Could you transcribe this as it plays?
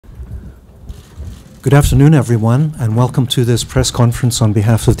Good afternoon, everyone, and welcome to this press conference on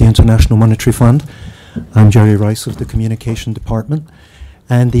behalf of the International Monetary Fund. I'm Gerry Rice of the Communication Department,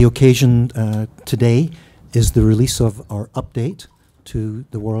 and the occasion today is the release of our update to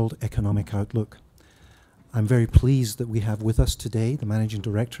the World Economic Outlook. I'm very pleased that we have with us today the Managing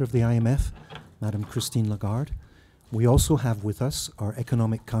Director of the IMF, Madame Christine Lagarde. We also have with us our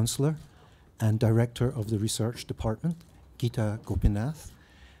Economic Counselor and Director of the Research Department, Gita Gopinath.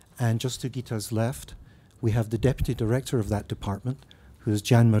 And just to Gita's left, we have the Deputy Director of that department, who is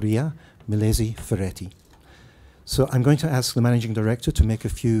Gian Maria Milesi Feretti. So I'm going to ask the Managing Director to make a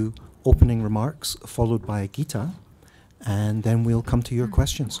few opening remarks, followed by Gita, and then we'll come to your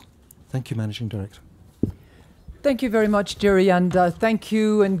questions. Thank you, Managing Director. Thank you very much, Gerry, and thank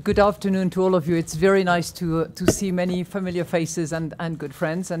you and good afternoon to all of you. It's very nice to see many familiar faces and good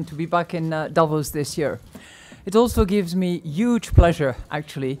friends and to be back in Davos this year. It also gives me huge pleasure,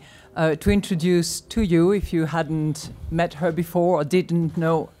 actually, to introduce to you, if you hadn't met her before or didn't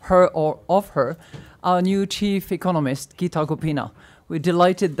know her or of her, our new Chief Economist, Gita Gopinath. We're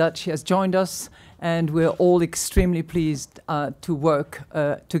delighted that she has joined us, and we're all extremely pleased to work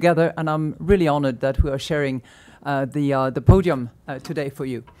together, and I'm really honored that we are sharing the podium today for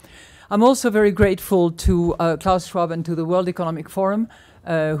you. I'm also very grateful to Klaus Schwab and to the World Economic Forum,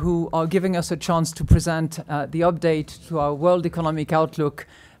 who are giving us a chance to present the update to our World Economic Outlook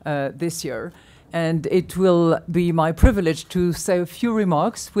this year. And it will be my privilege to say a few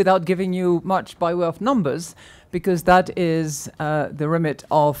remarks without giving you much by way of numbers, because that is the remit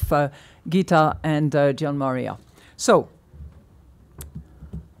of Gita and Gian Maria. So,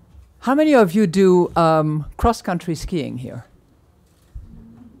 how many of you do cross-country skiing here?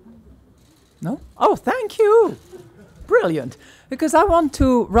 No? Oh, thank you. Brilliant. Because I want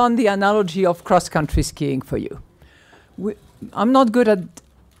to run the analogy of cross-country skiing for you. I'm not good at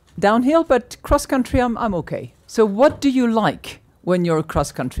downhill, but cross-country, I'm okay. So what do you like when you're a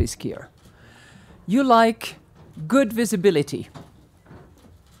cross-country skier? You like good visibility.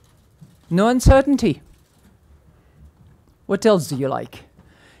 No uncertainty. What else do you like?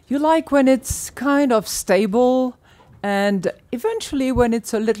 You like when it's kind of stable and eventually when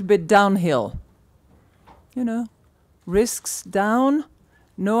it's a little bit downhill. You know, risks down,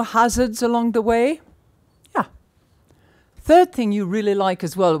 no hazards along the way. Yeah. Third thing you really like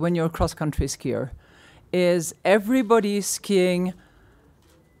as well when you're a cross-country skier is everybody skiing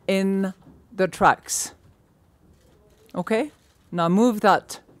in the tracks. Okay? Now move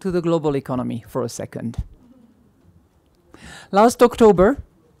that to the global economy for a second. Last October,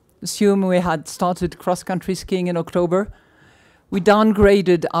 assume we had started cross-country skiing in October, we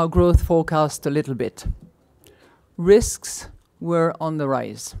downgraded our growth forecast a little bit. Risks were on the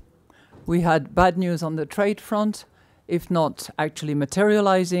rise. We had bad news on the trade front, if not actually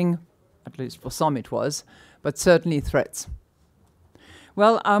materializing, at least for some it was, but certainly threats.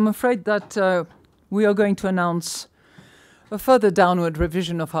 Well, I'm afraid that we are going to announce a further downward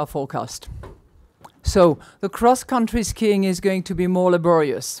revision of our forecast. So the cross-country skiing is going to be more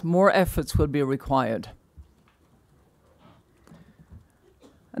laborious. More efforts will be required.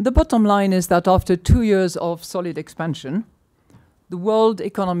 And the bottom line is that after 2 years of solid expansion, the world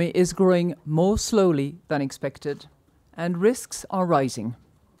economy is growing more slowly than expected, and risks are rising.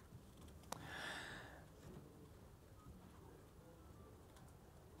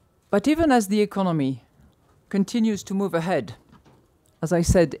 But even as the economy continues to move ahead, as I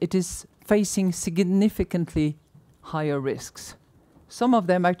said, it is facing significantly higher risks, some of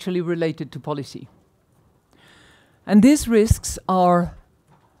them actually related to policy. And these risks are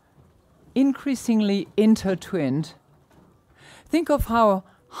increasingly intertwined. Think of how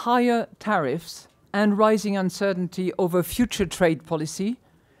higher tariffs and rising uncertainty over future trade policy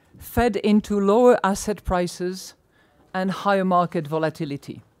fed into lower asset prices and higher market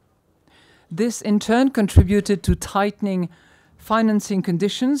volatility. This in turn contributed to tightening financing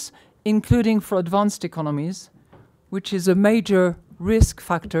conditions, including for advanced economies, which is a major risk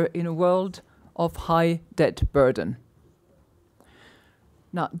factor in a world of high debt burden.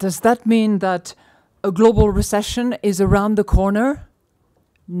 Now, does that mean that a global recession is around the corner?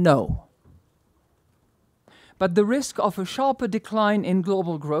 No. But the risk of a sharper decline in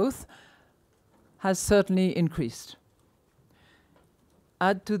global growth has certainly increased.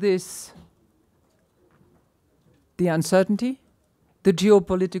 Add to this the uncertainty, the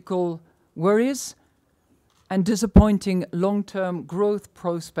geopolitical worries, and disappointing long-term growth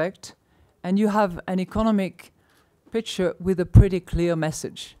prospect, and you have an economic picture with a pretty clear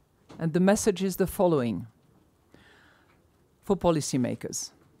message. And the message is the following for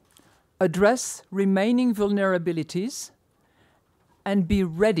policymakers. Address remaining vulnerabilities and be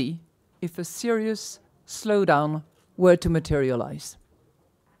ready if a serious slowdown were to materialize.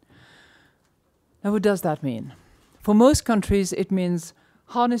 Now, what does that mean? For most countries, it means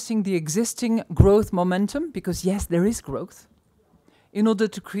harnessing the existing growth momentum, because yes, there is growth, in order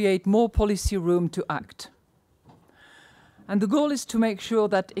to create more policy room to act. And the goal is to make sure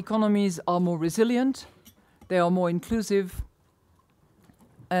that economies are more resilient, they are more inclusive,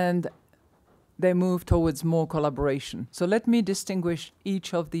 and they move towards more collaboration. So let me distinguish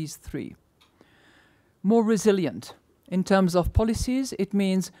each of these three. More resilient. In terms of policies, it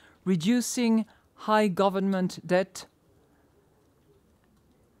means reducing high government debt,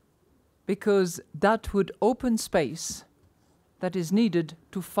 because that would open space that is needed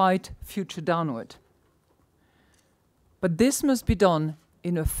to fight future downward. But this must be done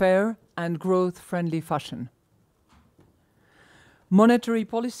in a fair and growth-friendly fashion. Monetary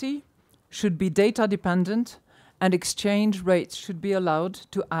policy should be data-dependent, and exchange rates should be allowed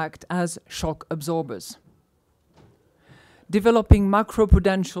to act as shock absorbers. Developing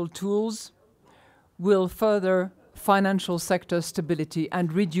macroprudential tools will further financial sector stability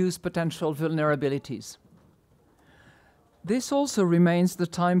and reduce potential vulnerabilities. This also remains the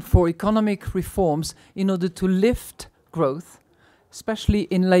time for economic reforms in order to lift growth, especially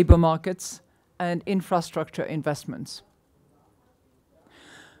in labor markets and infrastructure investments.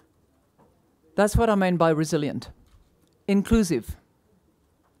 That's what I mean by resilient. Inclusive.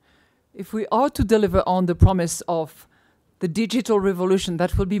 If we are to deliver on the promise of the digital revolution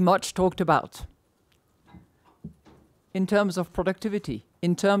that will be much talked about, in terms of productivity,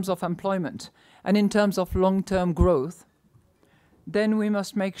 in terms of employment, and in terms of long-term growth, then we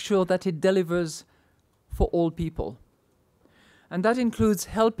must make sure that it delivers for all people. And that includes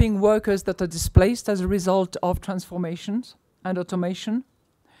helping workers that are displaced as a result of transformations and automation.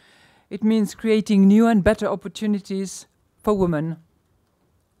 It means creating new and better opportunities for women,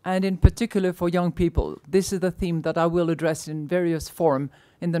 and in particular for young people. This is the theme that I will address in various forums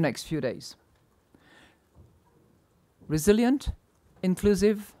in the next few days. Resilient,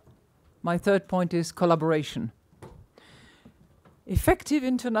 inclusive. My third point is collaboration. Effective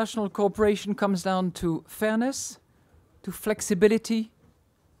international cooperation comes down to fairness, to flexibility,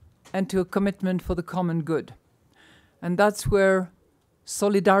 and to a commitment for the common good. And that's where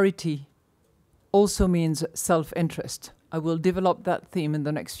solidarity also means self-interest. I will develop that theme in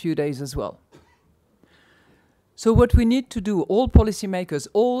the next few days as well. So what we need to do, all policymakers,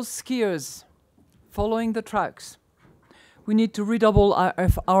 all skiers following the tracks, we need to redouble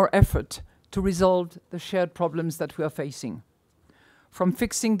our effort to resolve the shared problems that we are facing. From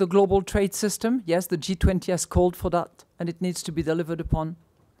fixing the global trade system, yes, the G20 has called for that, and it needs to be delivered upon,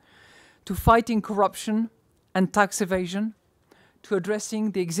 to fighting corruption and tax evasion, to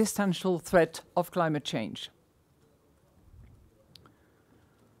addressing the existential threat of climate change.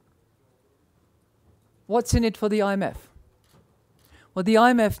 What's in it for the IMF? Well, the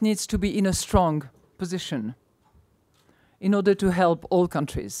IMF needs to be in a strong position in order to help all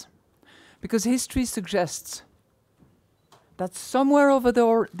countries. Because history suggests that somewhere over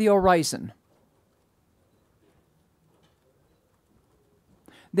the horizon,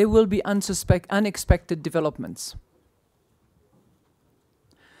 there will be unexpected developments.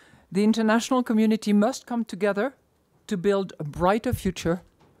 The international community must come together to build a brighter future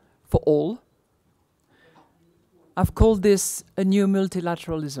for all. I've called this a new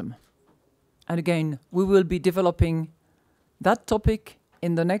multilateralism. And again, we will be developing that topic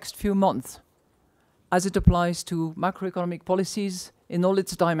in the next few months as it applies to macroeconomic policies in all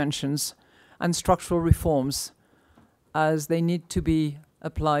its dimensions and structural reforms as they need to be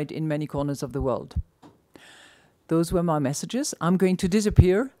applied in many corners of the world. Those were my messages. I'm going to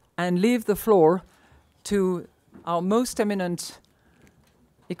disappear and leave the floor to our most eminent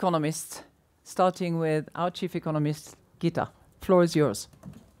economists, starting with our chief economist, Gita. Floor is yours.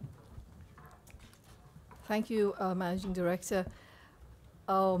 Thank you, Managing Director.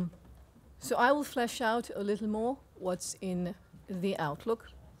 So I will flesh out a little more what's in the outlook.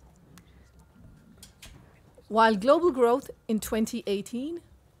 While global growth in 2018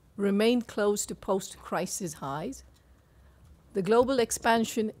 remained close to post-crisis highs, the global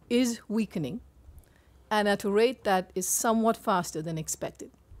expansion is weakening and at a rate that is somewhat faster than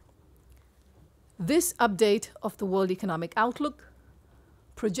expected. This update of the World Economic Outlook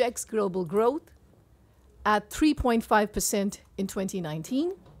projects global growth at 3.5% in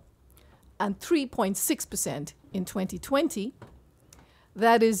 2019 and 3.6% in 2020.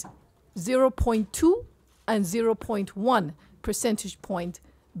 That is 0.2 and 0.1 percentage point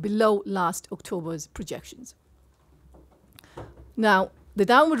below last October's projections. Now, the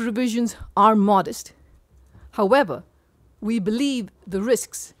downward revisions are modest. However, we believe the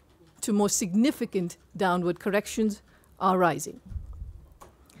risks to more significant downward corrections are rising.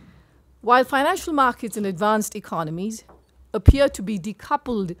 While financial markets in advanced economies appear to be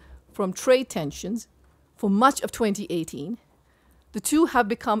decoupled from trade tensions for much of 2018, the two have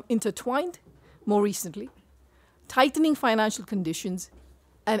become intertwined more recently, tightening financial conditions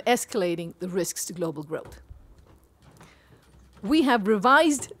and escalating the risks to global growth. We have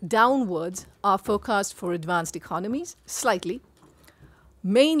revised downwards our forecast for advanced economies slightly,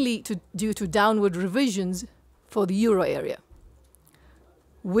 mainly due to downward revisions for the euro area.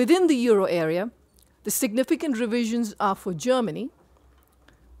 Within the euro area, the significant revisions are for Germany,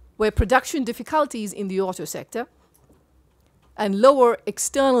 where production difficulties in the auto sector and lower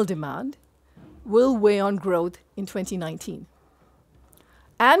external demand will weigh on growth in 2019.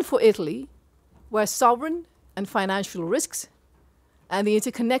 And for Italy, where sovereign and financial risks and the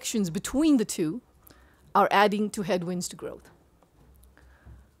interconnections between the two are adding to headwinds to growth.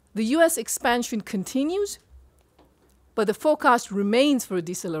 The US expansion continues, but the forecast remains for a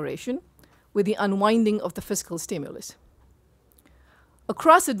deceleration with the unwinding of the fiscal stimulus.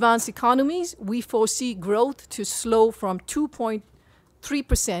 Across advanced economies, we foresee growth to slow from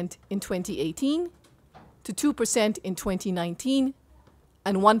 2.3% in 2018 to 2% in 2019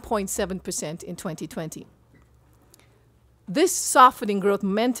 and 1.7% in 2020. This softening growth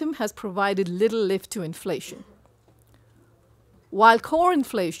momentum has provided little lift to inflation. While core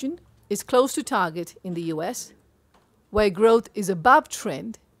inflation is close to target in the US, where growth is above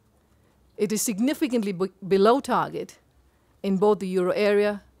trend, it is significantly below target in both the euro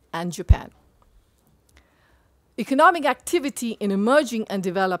area and Japan. Economic activity in emerging and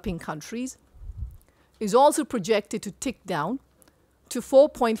developing countries is also projected to tick down to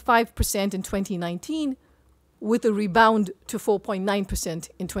 4.5% in 2019, with a rebound to 4.9%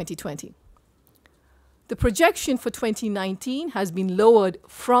 in 2020. The projection for 2019 has been lowered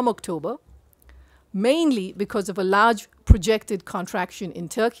from October, mainly because of a large projected contraction in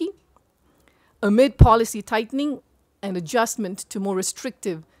Turkey, amid policy tightening and adjustment to more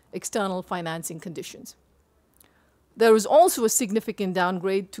restrictive external financing conditions. There is also a significant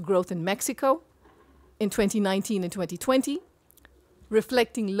downgrade to growth in Mexico in 2019 and 2020,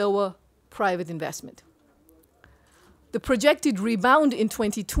 reflecting lower private investment. The projected rebound in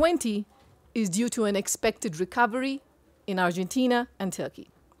 2020 is due to an expected recovery in Argentina and Turkey.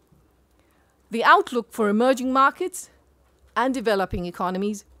 The outlook for emerging markets and developing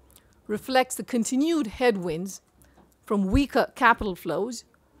economies reflects the continued headwinds from weaker capital flows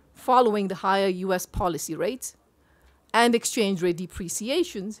following the higher US policy rates and exchange rate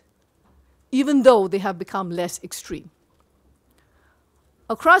depreciations, even though they have become less extreme.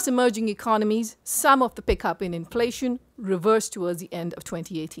 Across emerging economies, some of the pickup in inflation reversed towards the end of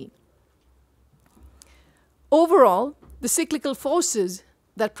 2018. Overall, the cyclical forces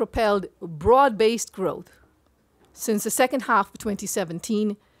that propelled broad-based growth since the second half of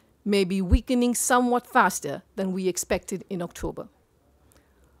 2017 may be weakening somewhat faster than we expected in October.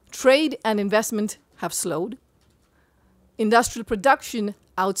 Trade and investment have slowed. Industrial production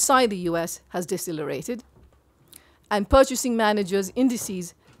outside the US has decelerated, and purchasing managers'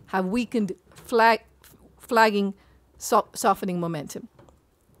 indices have weakened, flagging softening momentum.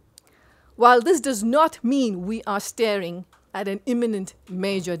 While this does not mean we are staring at an imminent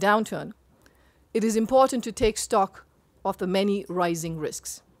major downturn, it is important to take stock of the many rising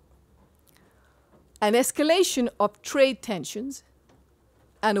risks. An escalation of trade tensions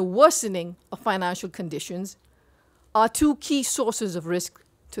and a worsening of financial conditions are two key sources of risk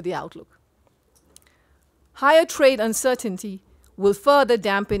to the outlook. Higher trade uncertainty will further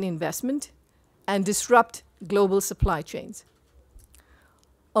dampen investment and disrupt global supply chains.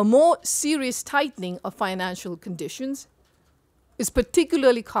 A more serious tightening of financial conditions is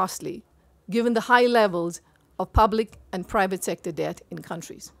particularly costly given the high levels of public and private sector debt in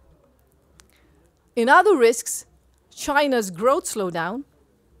countries. In other risks, China's growth slowdown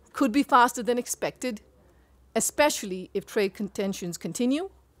could be faster than expected, especially if trade tensions continue,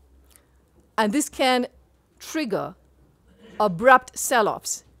 and this can trigger abrupt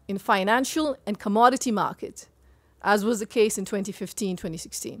sell-offs in financial and commodity markets, as was the case in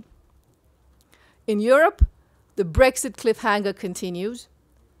 2015-2016. In Europe, the Brexit cliffhanger continues,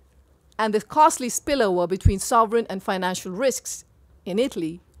 and the costly spillover between sovereign and financial risks in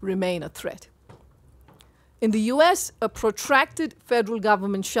Italy remain a threat. In the US, a protracted federal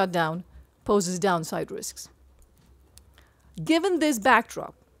government shutdown poses downside risks. Given this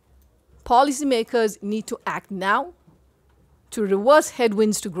backdrop, policymakers need to act now to reverse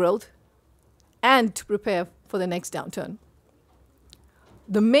headwinds to growth and to prepare for the next downturn.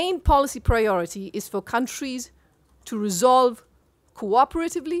 The main policy priority is for countries to resolve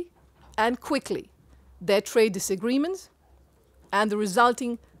cooperatively and quickly their trade disagreements and the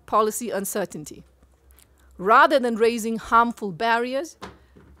resulting policy uncertainty, rather than raising harmful barriers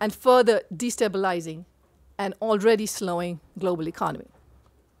and further destabilizing an already slowing global economy.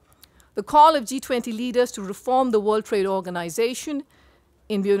 The call of G20 leaders to reform the World Trade Organization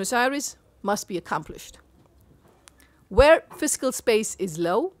in Buenos Aires must be accomplished. Where fiscal space is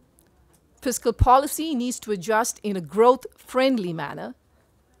low, fiscal policy needs to adjust in a growth-friendly manner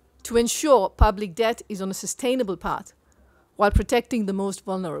to ensure public debt is on a sustainable path while protecting the most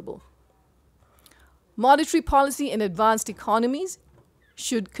vulnerable. Monetary policy in advanced economies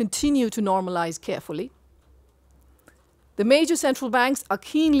should continue to normalize carefully. The major central banks are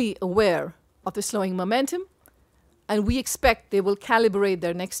keenly aware of the slowing momentum, and we expect they will calibrate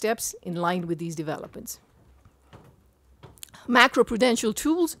their next steps in line with these developments. Macroprudential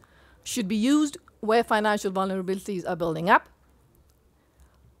tools should be used where financial vulnerabilities are building up.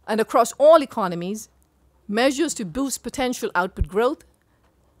 And across all economies, measures to boost potential output growth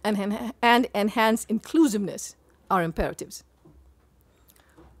and enhance inclusiveness are imperatives.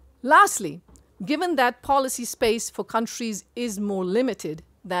 Lastly, given that policy space for countries is more limited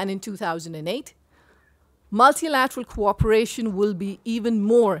than in 2008, multilateral cooperation will be even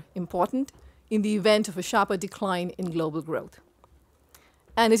more important in the event of a sharper decline in global growth.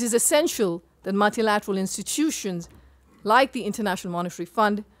 And it is essential that multilateral institutions like the International Monetary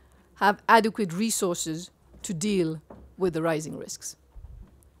Fund have adequate resources to deal with the rising risks.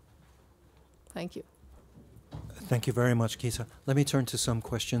 Thank you. Thank you very much, Gita. Let me turn to some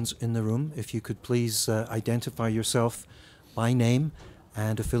questions in the room. If you could please identify yourself by name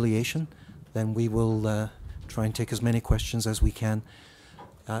and affiliation, then we will try and take as many questions as we can.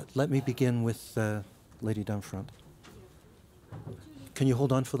 Let me begin with lady down front. Can you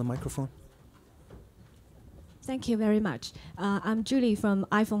hold on for the microphone? Thank you very much. I'm Julie from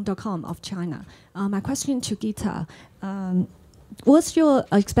iPhone.com of China. My question to Gita. What's your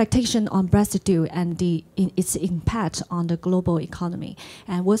expectation on Brexit deal and its impact on the global economy?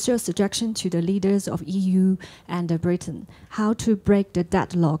 And what's your suggestion to the leaders of EU and Britain how to break the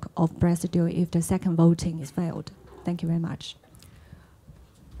deadlock of Brexit deal if the second voting is failed? Thank you very much.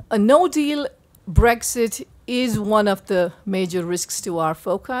 A no-deal Brexit is one of the major risks to our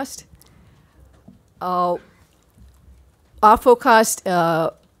forecast. Our forecast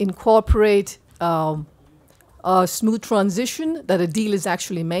incorporate a smooth transition, that a deal is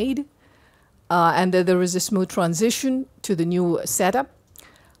actually made, and that there is a smooth transition to the new setup.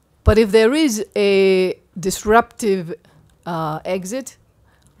 But if there is a disruptive exit,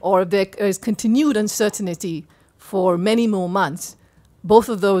 or if there is continued uncertainty for many more months, both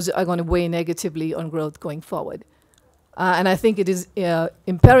of those are going to weigh negatively on growth going forward. And I think it is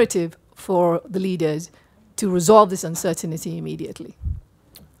imperative for the leaders to resolve this uncertainty immediately.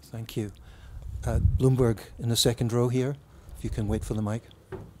 Thank you. Bloomberg in the second row here, if you can wait for the mic.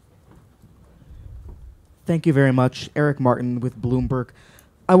 Thank you very much. Eric Martin with Bloomberg.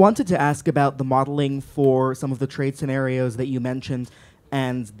 I wanted to ask about the modeling for some of the trade scenarios that you mentioned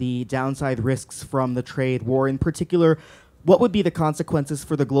and the downside risks from the trade war. In particular, what would be the consequences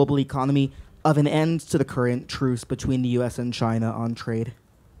for the global economy of an end to the current truce between the US and China on trade?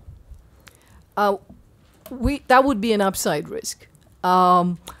 That would be an upside risk.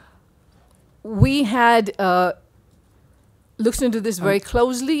 We had looked into this very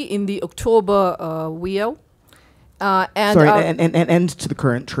closely in the October WEO. An end to the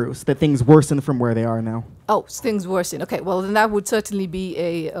current truce, that things worsen from where they are now. Oh, things worsen. Okay, well, then that would certainly be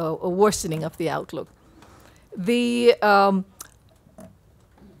a worsening of the outlook. When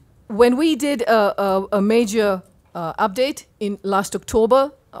we did a major update in last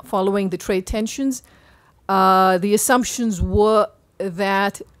October following the trade tensions, the assumptions were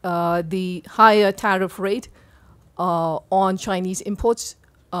that the higher tariff rate on Chinese imports,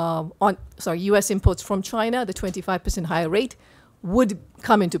 US imports from China, the 25% higher rate, would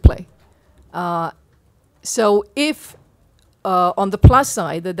come into play. So if on the plus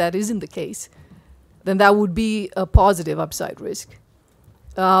side that isn't the case, then that would be a positive upside risk.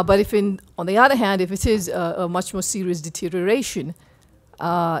 But if on the other hand, if it is a much more serious deterioration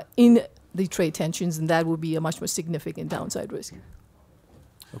in the trade tensions, then that would be a much more significant downside risk.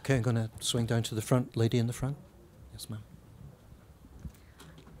 Okay, I'm going to swing down to the front. Lady in the front. Yes, ma'am.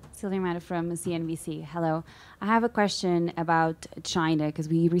 Sylvia Matter from CNBC. Hello. I have a question about China, because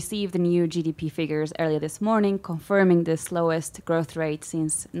we received the new GDP figures earlier this morning, confirming the slowest growth rate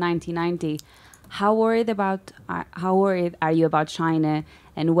since 1990. How worried are you about China,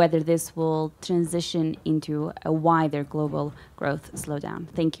 and whether this will transition into a wider global growth slowdown?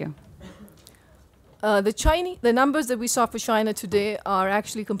 Thank you. The numbers that we saw for China today are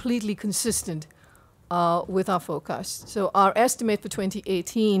actually completely consistent with our forecast. So our estimate for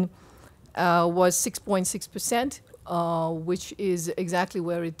 2018 was 6.6%, which is exactly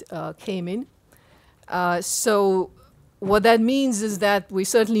where it came in. So what that means is that we're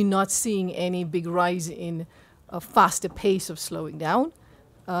certainly not seeing any big rise in a faster pace of slowing down.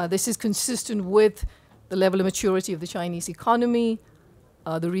 This is consistent with the level of maturity of the Chinese economy,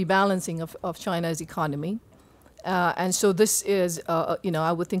 the rebalancing of China's economy. And so this is,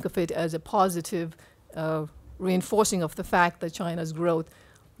 I would think of it as a positive reinforcing of the fact that China's growth,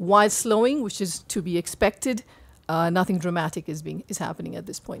 while slowing, which is to be expected, nothing dramatic is happening at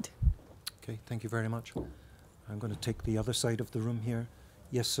this point. Okay, thank you very much. I'm going to take the other side of the room here.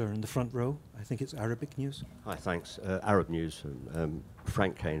 Yes, sir, in the front row. I think it's Arabic News. Hi, thanks. Arab News,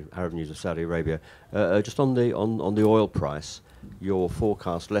 Frank Kane, Arab News of Saudi Arabia. Just on the oil price, your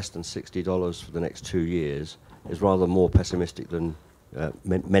forecast less than $60 for the next 2 years is rather more pessimistic than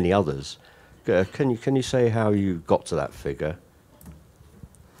many others. Can you say how you got to that figure?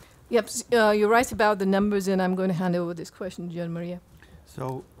 Yep, you're right about the numbers, and I'm going to hand over this question to Gian Maria.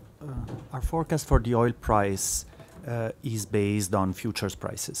 So our forecast for the oil price is based on futures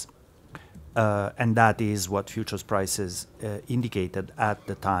prices. And that is what futures prices indicated at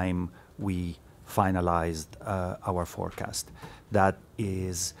the time we finalized our forecast. That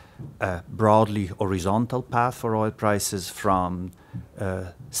is a broadly horizontal path for oil prices from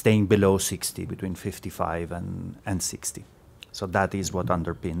staying below 60, between 55 and 60. So that is what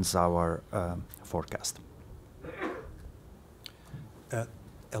underpins our forecast.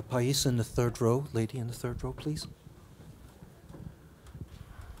 El País in the third row. Lady in the third row, please.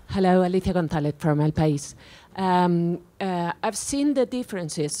 Hello, Alicia Gonzalez from El País. I've seen the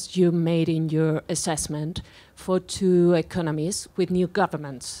differences you made in your assessment for two economies with new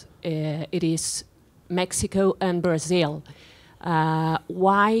governments. It is Mexico and Brazil.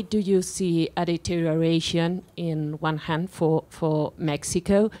 Why do you see a deterioration in one hand for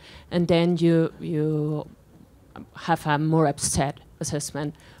Mexico, and then you have a more upset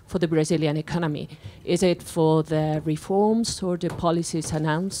assessment for the Brazilian economy? Is it for the reforms or the policies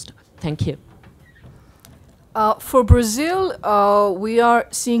announced? Thank you. For Brazil, we are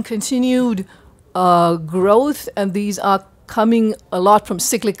seeing continued growth, and these are coming a lot from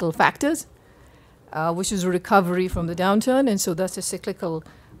cyclical factors, which is a recovery from the downturn, and so that's a cyclical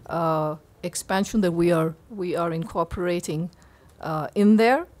expansion that we are incorporating in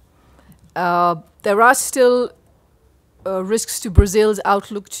there. There are still risks to Brazil's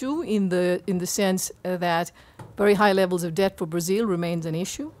outlook too, in the sense that very high levels of debt for Brazil remains an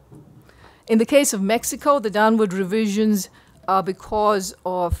issue. In the case of Mexico, the downward revisions are because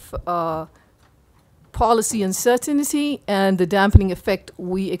of policy uncertainty and the dampening effect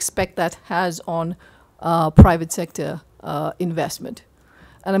we expect that has on private sector investment.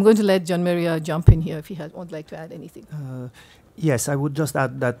 And I'm going to let Gian Maria jump in here if he would like to add anything. Yes, I would just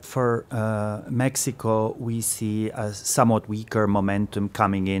add that for Mexico, we see a somewhat weaker momentum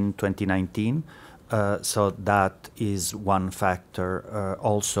coming in 2019. So that is one factor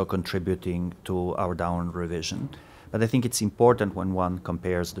also contributing to our down revision. But I think it's important when one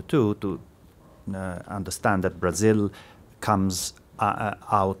compares the two to understand that Brazil comes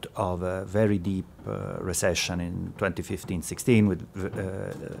out of a very deep recession in 2015-16 with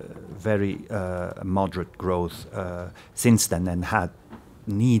very moderate growth since then, and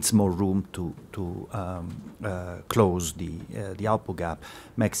needs more room to close the output gap.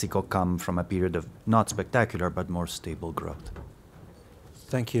 Mexico come from a period of not spectacular but more stable growth.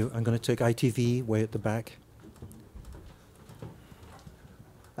 Thank you. I'm going to take ITV way at the back.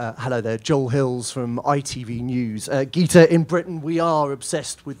 Hello there, Joel Hills from ITV News. Gita, in Britain, we are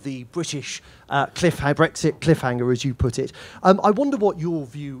obsessed with the British Brexit cliffhanger, as you put it. I wonder what your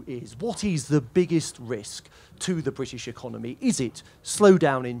view is. What is the biggest risk to the British economy? Is it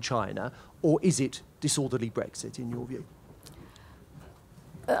slowdown in China, or is it disorderly Brexit, in your view?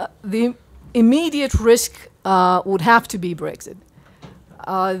 The immediate risk would have to be Brexit.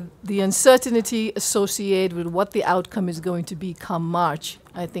 The uncertainty associated with what the outcome is going to be come March,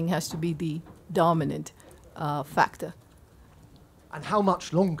 I think, has to be the dominant factor. And how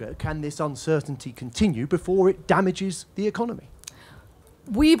much longer can this uncertainty continue before it damages the economy?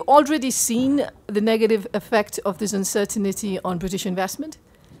 We've already seen the negative effect of this uncertainty on British investment.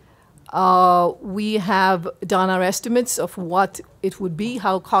 We have done our estimates of what it would be,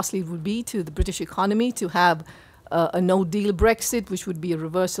 how costly it would be to the British economy to have a no-deal Brexit, which would be a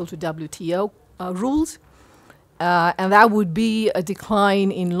reversal to WTO rules. And that would be a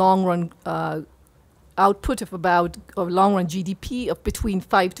decline in long-run output of long-run GDP of between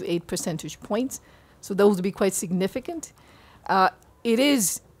 5 to 8 percentage points. So those would be quite significant. It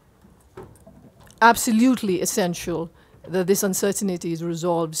is absolutely essential that this uncertainty is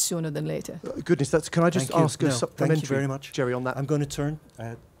resolved sooner than later. Goodness, can I just Thank you. ask a No, supplementary, thank you very much. Jerry, on that? I'm going to turn,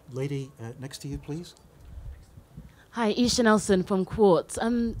 lady next to you, please. Hi, Isha Nelson from Quartz.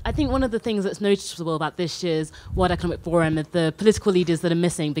 I think one of the things that's noticeable about this year's World Economic Forum is the political leaders that are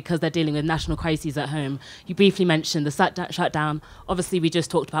missing because they're dealing with national crises at home. You briefly mentioned the shutdown. Obviously, we just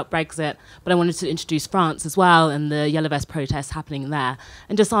talked about Brexit, but I wanted to introduce France as well and the Yellow Vest protests happening there.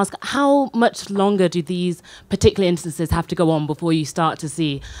 And just ask, how much longer do these particular instances have to go on before you start to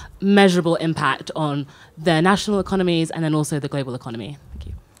see measurable impact on the national economies and then also the global economy? Thank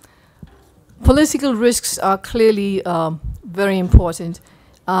you. Political risks are clearly very important.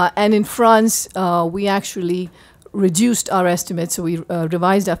 And in France, we actually reduced our estimates, so we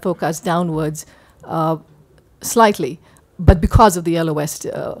revised our forecast downwards slightly, but because of the Yellow Vest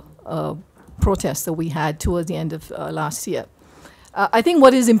protests that we had towards the end of last year. I think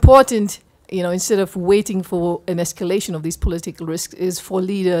what is important, instead of waiting for an escalation of these political risks, is for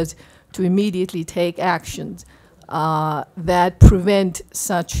leaders to immediately take actions that prevent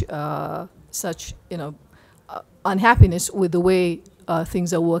such unhappiness with the way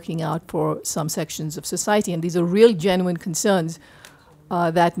things are working out for some sections of society, and these are real, genuine concerns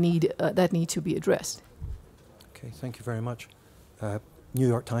that need to be addressed. Okay, thank you very much. New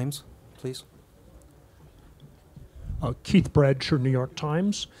York Times, please. Keith Bradshaw, New York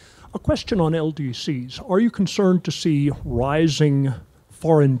Times. A question on LDCs. Are you concerned to see rising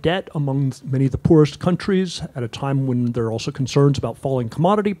foreign debt among many of the poorest countries at a time when there are also concerns about falling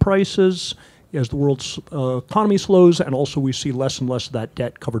commodity prices as the world's economy slows, and also we see less and less of that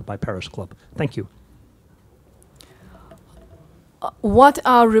debt covered by Paris Club? Thank you. What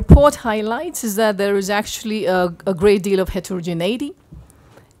our report highlights is that there is actually a great deal of heterogeneity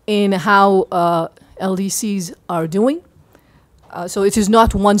in how LDCs are doing. So it is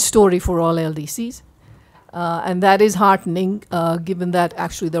not one story for all LDCs. And that is heartening, given that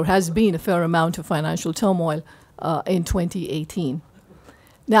actually there has been a fair amount of financial turmoil in 2018.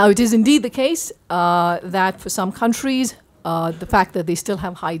 Now, it is indeed the case that for some countries, the fact that they still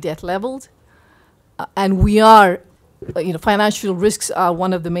have high debt levels, and we are, financial risks are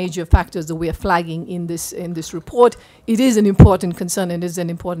one of the major factors that we are flagging in this report. It is an important concern and is an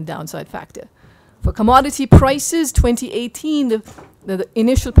important downside factor. For commodity prices, 2018, the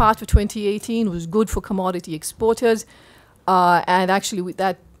initial part of 2018 was good for commodity exporters, and actually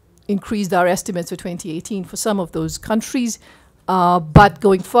that increased our estimates for 2018 for some of those countries. But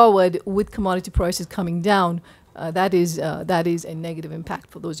going forward, with commodity prices coming down, that is a negative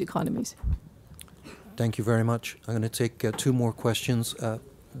impact for those economies. Thank you very much. I'm going to take two more questions.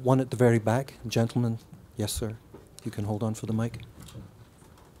 One at the very back. Gentleman. Yes, sir. You can hold on for the mic.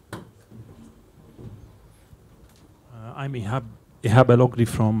 I'm Ihab Al-Ogri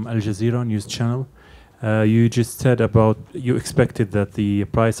from Al Jazeera News Channel. You just said about you expected that the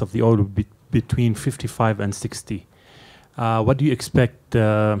price of the oil would be between 55 and 60. What do you expect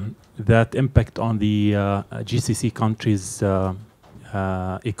that impact on the GCC countries'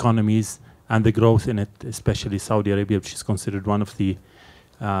 economies and the growth in it, especially Saudi Arabia, which is considered one of the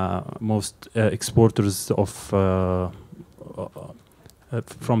most exporters of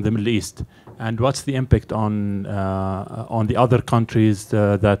from the Middle East? And what's the impact on the other countries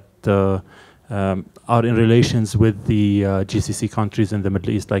that are in relations with the GCC countries in the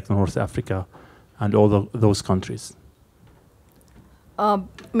Middle East, like North Africa and all those countries?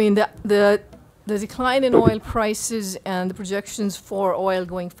 The decline in oil prices and the projections for oil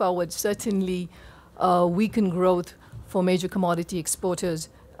going forward certainly weaken growth for major commodity exporters,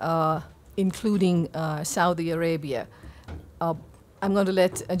 including Saudi Arabia. I'm going to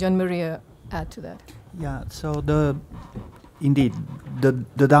let Gian Maria add to that. Yeah, so indeed,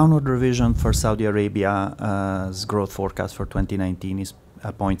 the downward revision for Saudi Arabia's growth forecast for 2019 is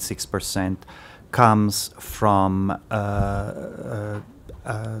 0.6%, comes from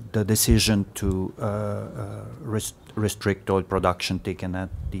the decision to restrict oil production taken at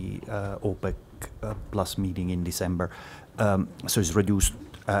the OPEC plus meeting in December. So it's reduced,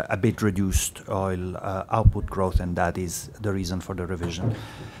 a bit reduced oil output growth, and that is the reason for the revision.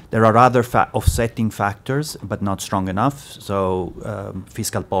 There are other offsetting factors, but not strong enough. So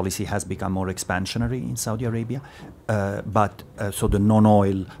fiscal policy has become more expansionary in Saudi Arabia, so the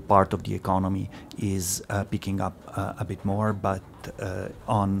non-oil part of the economy is picking up a bit more, but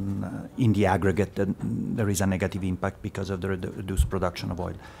in the aggregate, there is a negative impact because of the reduced production of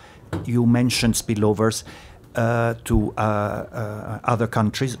oil. You mentioned spillovers to other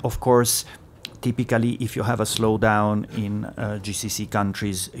countries. Of course, typically, if you have a slowdown in GCC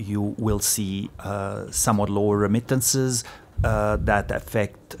countries, you will see somewhat lower remittances that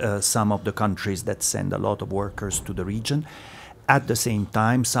affect some of the countries that send a lot of workers to the region. At the same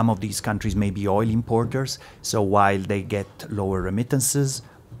time, some of these countries may be oil importers, so while they get lower remittances,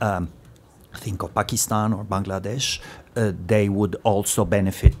 think of Pakistan or Bangladesh, they would also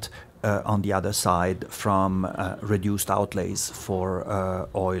benefit on the other side from reduced outlays for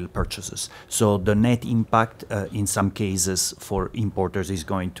oil purchases. So the net impact in some cases for importers is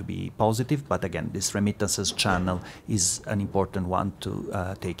going to be positive, but again, this remittances channel is an important one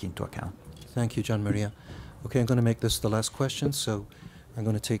to take into account. Thank you, Gian Maria. Okay, I'm going to make this the last question, so I'm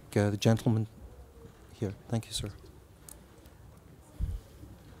going to take the gentleman here. Thank you, sir.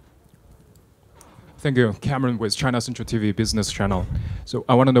 Thank you. Cameron with China Central TV Business Channel. So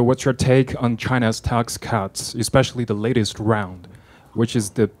I want to know what's your take on China's tax cuts, especially the latest round, which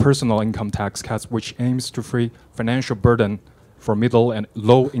is the personal income tax cuts, which aims to free financial burden for middle and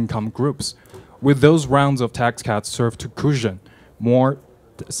low income groups. Will those rounds of tax cuts serve to cushion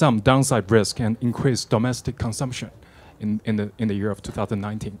some downside risk and increase domestic consumption in the year of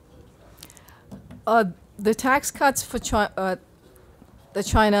 2019? The tax cuts for that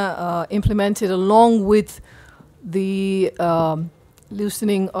China implemented, along with the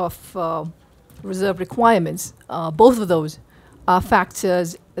loosening of reserve requirements, both of those are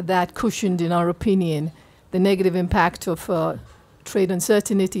factors that cushioned, in our opinion, the negative impact of trade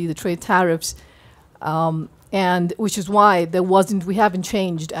uncertainty, the trade tariffs, and which is why we haven't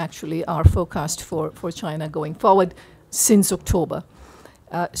changed actually our forecast for China going forward since October.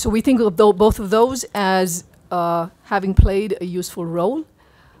 So we think of both of those as having played a useful role.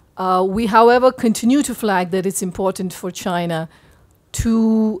 We, however, continue to flag that it's important for China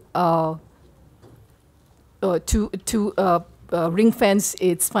to ring-fence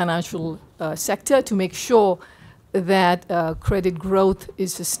its financial sector to make sure that credit growth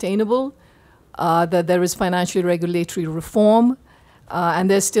is sustainable, that there is financial regulatory reform, and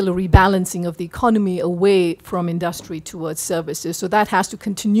there's still a rebalancing of the economy away from industry towards services. So that has to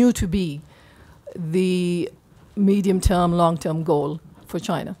continue to be the medium-term, long-term goal for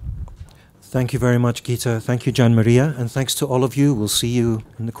China. Thank you very much, Gita. Thank you, Gian Maria. And thanks to all of you. We'll see you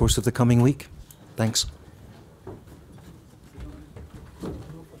in the course of the coming week. Thanks.